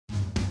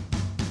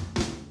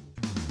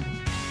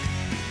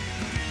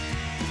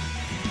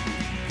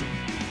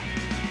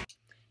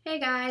Hey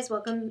guys,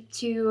 welcome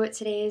to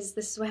today's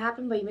This Is What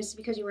Happened, but you missed it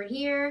because you weren't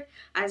here.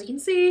 As you can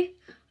see,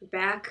 we're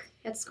back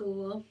at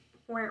school.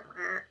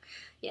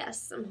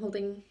 Yes, I'm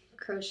holding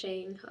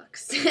crocheting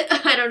hooks.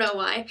 I don't know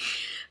why.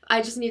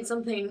 I just need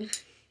something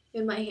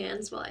in my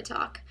hands while I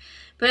talk.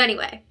 But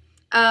anyway,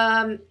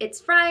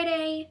 it's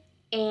Friday,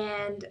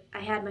 and I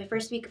had my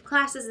first week of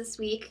classes this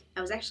week.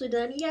 I was actually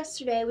done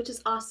yesterday, which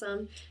is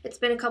awesome. It's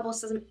been a couple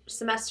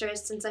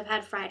semesters since I've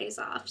had Fridays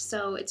off,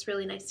 so it's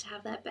really nice to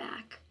have that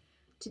back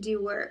to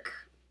do work.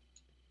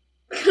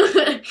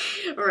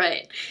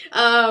 Right.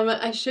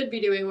 I should be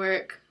doing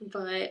work,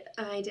 but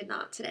I did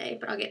not today,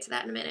 but I'll get to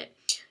that in a minute.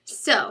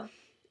 So,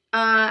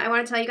 I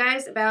want to tell you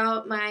guys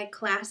about my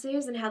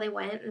classes and how they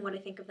went and what I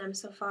think of them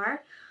so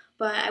far,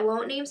 but I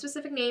won't name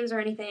specific names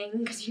or anything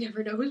because you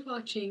never know who's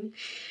watching.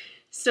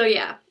 So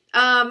yeah,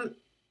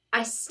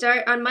 I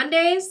start on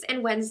Mondays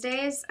and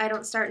Wednesdays. I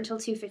don't start until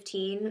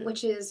 2:15,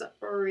 which is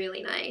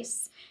really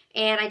nice.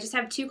 And I just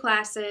have two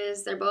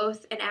classes. They're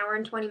both an hour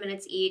and 20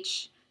 minutes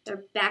each.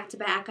 They're back to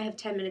back. I have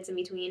 10 minutes in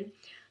between.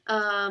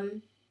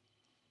 And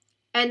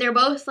they're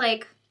both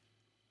like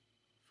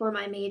for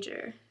my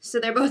major. So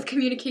they're both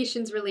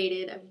communications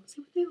related. I won't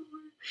say what they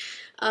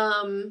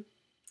are.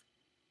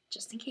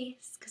 Just in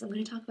case, because I'm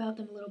going to talk about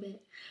them a little bit.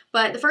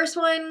 But the first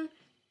one,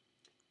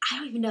 I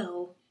don't even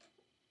know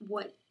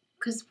what,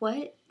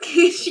 Professor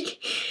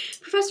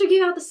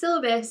gave out the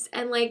syllabus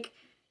and like,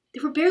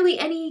 there were barely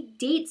any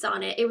dates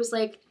on it. It was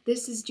like,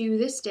 this is due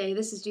this day,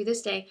 this is due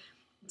this day.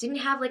 Didn't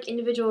have like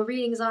individual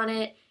readings on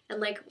it.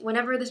 And like,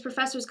 whenever this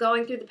professor's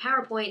going through the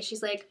PowerPoint,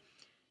 she's like,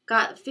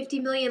 got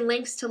 50 million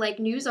links to like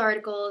news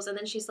articles. And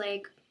then she's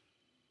like,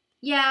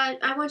 yeah,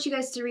 I want you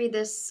guys to read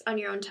this on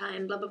your own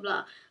time, blah, blah,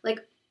 blah. Like,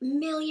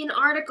 million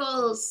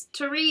articles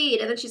to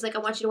read. And then she's like, I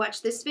want you to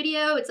watch this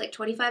video. It's like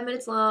 25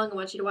 minutes long. I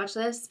want you to watch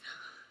this.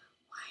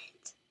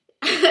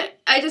 What?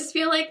 I just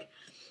feel like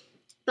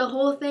the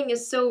whole thing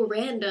is so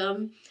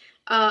random,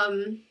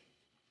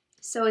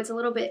 so it's a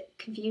little bit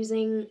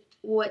confusing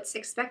what's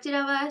expected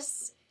of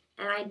us,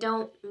 and I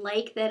don't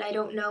like that I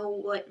don't know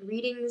what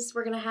readings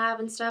we're going to have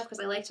and stuff, because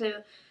I like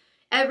to,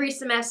 every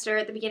semester,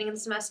 at the beginning of the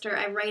semester,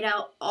 I write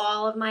out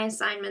all of my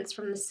assignments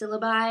from the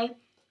syllabi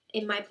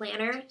in my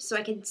planner, so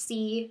I can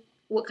see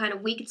what kind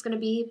of week it's going to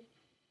be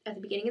at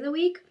the beginning of the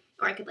week,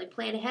 or I could like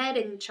plan ahead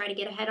and try to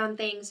get ahead on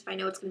things if I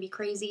know it's going to be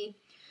crazy,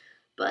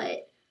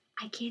 but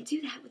I can't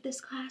do that with this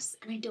class,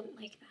 and I don't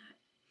like that.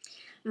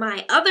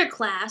 My other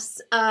class,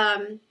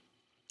 I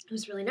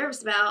was really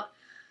nervous about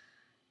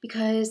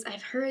because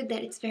I've heard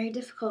that it's very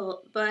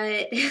difficult,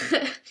 but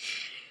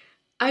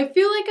I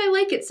feel like I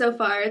like it so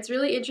far. It's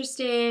really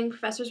interesting.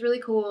 Professor's really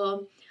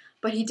cool,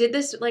 but he did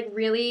this like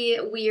really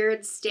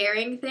weird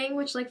staring thing,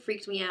 which like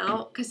freaked me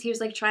out because he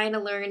was like trying to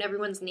learn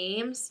everyone's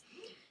names.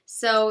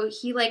 So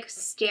he like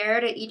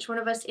stared at each one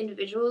of us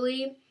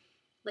individually,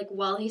 like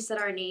while he said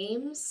our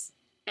names.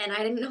 And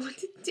I didn't know what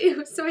to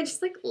do, so I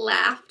just like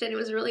laughed, and it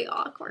was really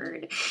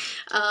awkward.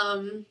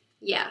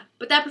 Yeah,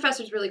 but that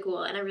professor's really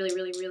cool, and I really,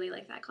 really, really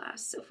like that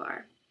class so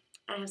far.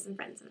 I have some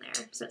friends in there,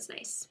 so it's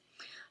nice.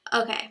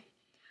 Okay,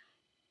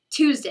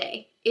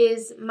 Tuesday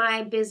is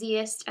my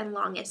busiest and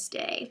longest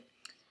day.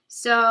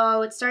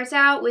 So it starts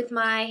out with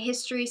my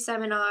history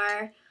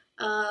seminar,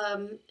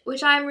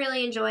 which I'm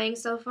really enjoying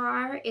so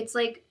far. It's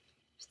like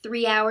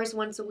 3 hours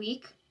once a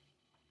week.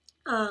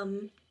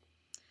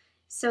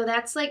 So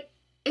that's like,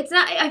 it's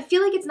not, I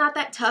feel like it's not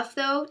that tough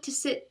though to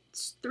sit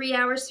 3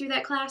 hours through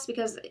that class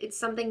because it's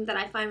something that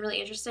I find really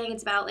interesting.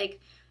 It's about like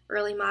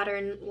early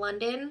modern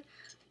London,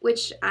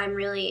 which I'm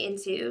really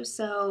into.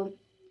 So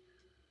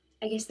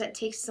I guess that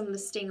takes some of the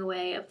sting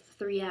away of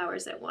 3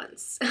 hours at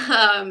once.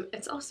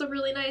 It's also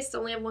really nice to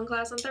only have one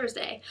class on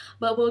Thursday,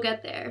 but we'll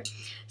get there.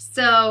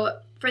 So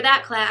for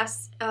that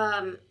class,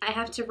 I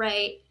have to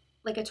write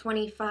like a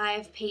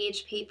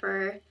 25-page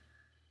paper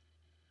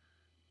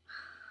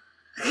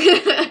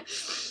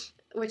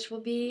which will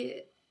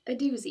be a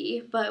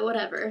doozy, but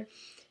whatever.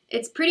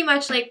 It's pretty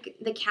much like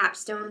the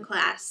capstone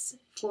class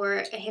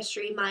for a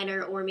history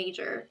minor or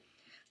major,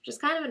 which is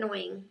kind of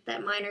annoying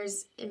that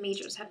minors and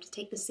majors have to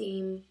take the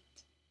same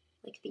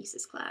like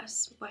thesis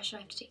class. Why should I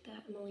have to take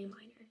that? I'm only a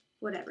minor.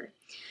 Whatever.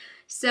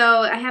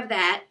 So I have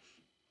that,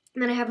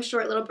 and then I have a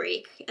short little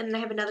break, and then I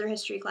have another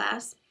history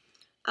class.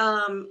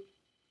 I'm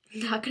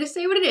not going to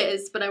say what it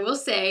is, but I will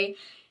say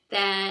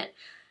that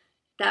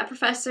that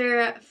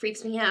professor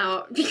freaks me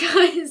out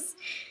because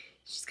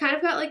she's kind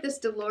of got like this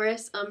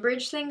Dolores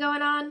Umbridge thing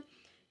going on,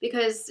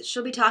 because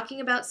she'll be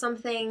talking about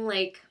something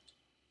like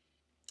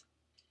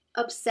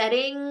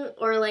upsetting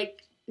or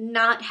like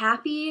not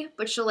happy,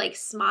 but she'll like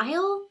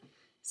smile.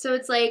 So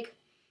it's like,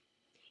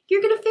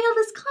 you're gonna fail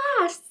this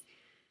class.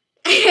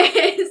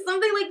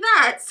 Something like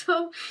that.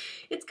 So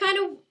it's kind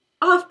of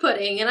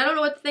off-putting, and I don't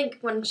know what to think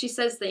when she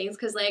says things,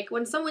 because like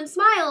when someone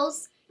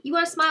smiles, you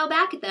want to smile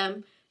back at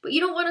them. But you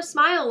don't want to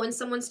smile when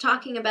someone's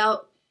talking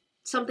about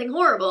something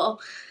horrible.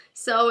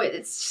 So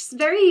it's just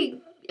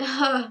very,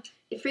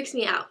 it freaks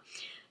me out.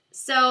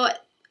 So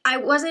I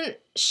wasn't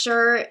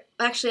sure,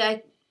 actually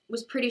I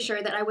was pretty sure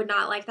that I would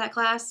not like that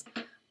class.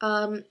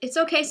 It's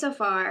okay so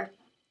far.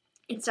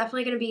 It's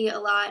definitely going to be a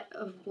lot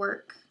of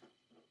work,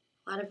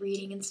 a lot of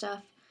reading and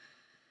stuff.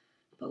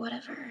 But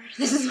whatever.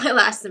 This is my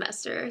last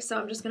semester, so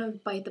I'm just going to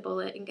bite the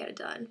bullet and get it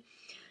done.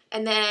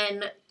 And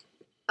then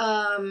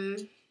I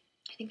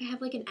think I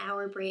have like an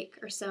hour break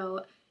or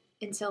so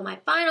until my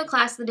final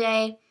class of the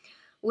day,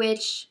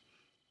 which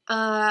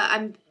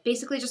I'm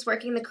basically just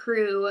working the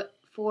crew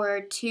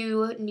for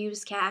 2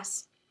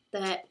 newscasts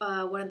that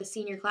one of the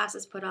senior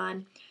classes put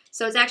on.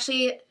 So it's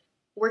actually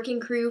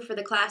working crew for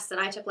the class that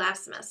I took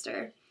last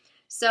semester.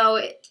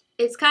 So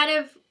it's kind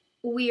of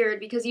weird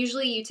because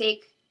usually you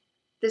take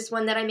this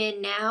one that I'm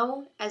in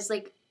now as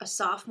like a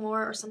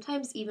sophomore or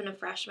sometimes even a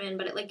freshman,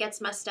 but it like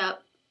gets messed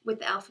up with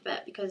the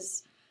alphabet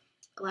because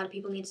a lot of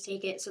people need to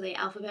take it, so they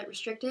alphabet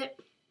restrict it.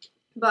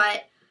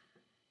 But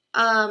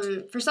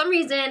for some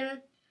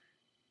reason,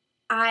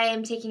 I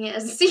am taking it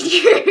as a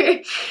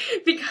senior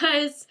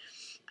because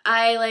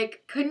I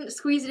like couldn't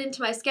squeeze it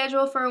into my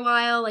schedule for a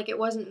while. Like it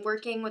wasn't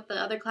working with the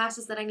other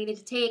classes that I needed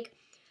to take.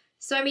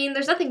 So I mean,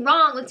 there's nothing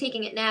wrong with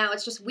taking it now.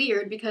 It's just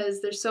weird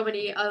because there's so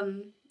many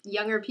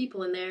younger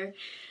people in there.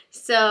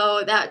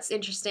 So that's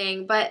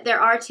interesting. But there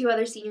are 2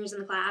 other seniors in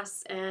the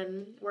class,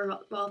 and we're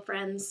all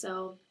friends,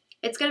 so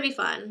it's going to be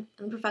fun.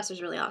 And the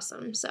professor's really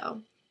awesome,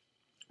 so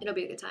it'll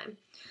be a good time.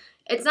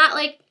 It's not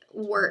like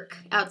work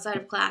outside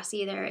of class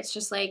either. It's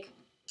just like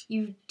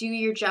you do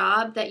your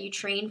job that you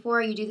train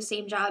for. You do the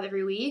same job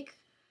every week,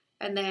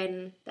 and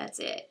then that's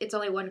it. It's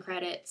only 1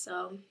 credit,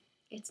 so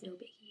it's no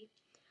biggie.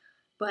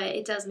 But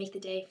it does make the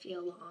day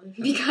feel long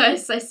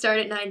because I start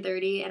at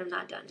 9:30 and I'm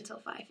not done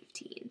until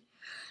 5:15.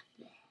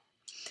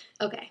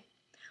 Okay.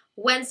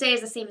 Wednesday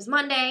is the same as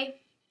Monday.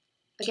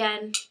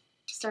 Again,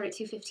 start at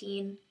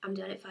 2:15. I'm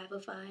done at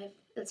 5:05.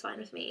 That's fine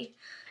with me.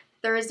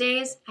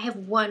 Thursdays, I have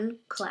 1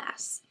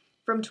 class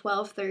from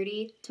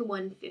 12:30 to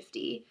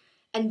 1:50.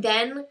 And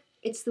then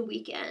it's the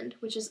weekend,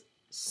 which is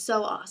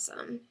so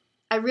awesome.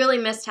 I really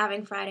missed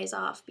having Fridays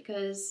off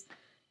because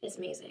it's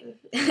amazing.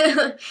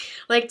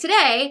 Like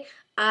today,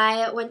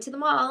 I went to the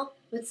mall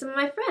with some of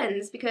my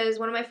friends because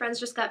one of my friends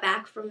just got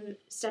back from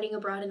studying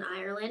abroad in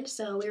Ireland,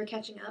 so we were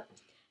catching up.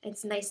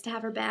 It's nice to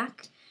have her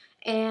back.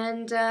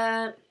 And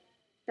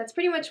that's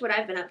pretty much what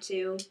I've been up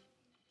to.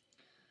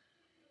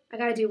 I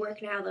gotta do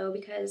work now, though,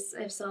 because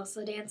I have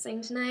salsa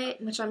dancing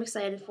tonight, which I'm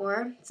excited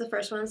for. It's the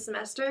first one of the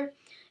semester.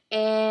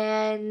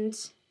 And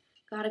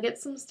gotta get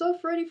some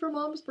stuff ready for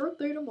Mom's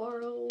birthday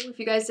tomorrow. If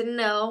you guys didn't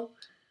know,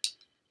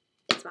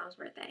 it's Mom's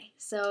birthday.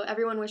 So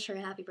everyone wish her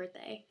a happy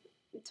birthday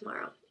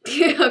tomorrow.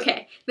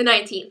 Okay, the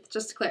 19th,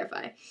 just to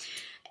clarify.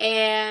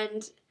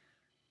 And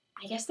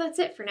I guess that's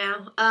it for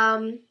now.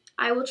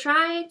 I will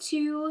try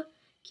to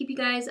keep you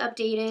guys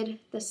updated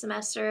this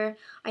semester.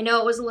 I know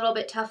it was a little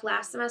bit tough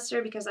last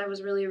semester because I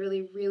was really,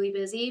 really, really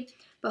busy.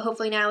 But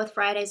hopefully now with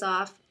Fridays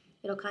off,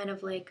 it'll kind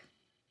of like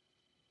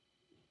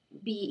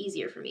be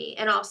easier for me.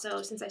 And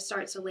also, since I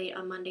start so late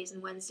on Mondays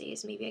and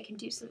Wednesdays, maybe I can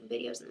do some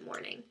videos in the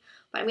morning.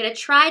 But I'm going to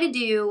try to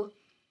do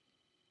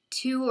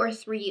 2 or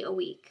 3 a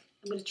week.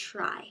 I'm going to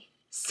try.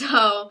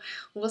 So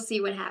we'll see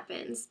what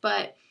happens.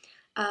 But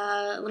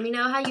let me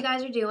know how you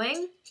guys are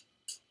doing.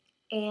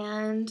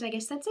 And I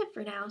guess that's it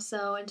for now.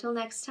 So until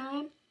next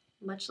time,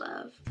 much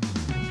love.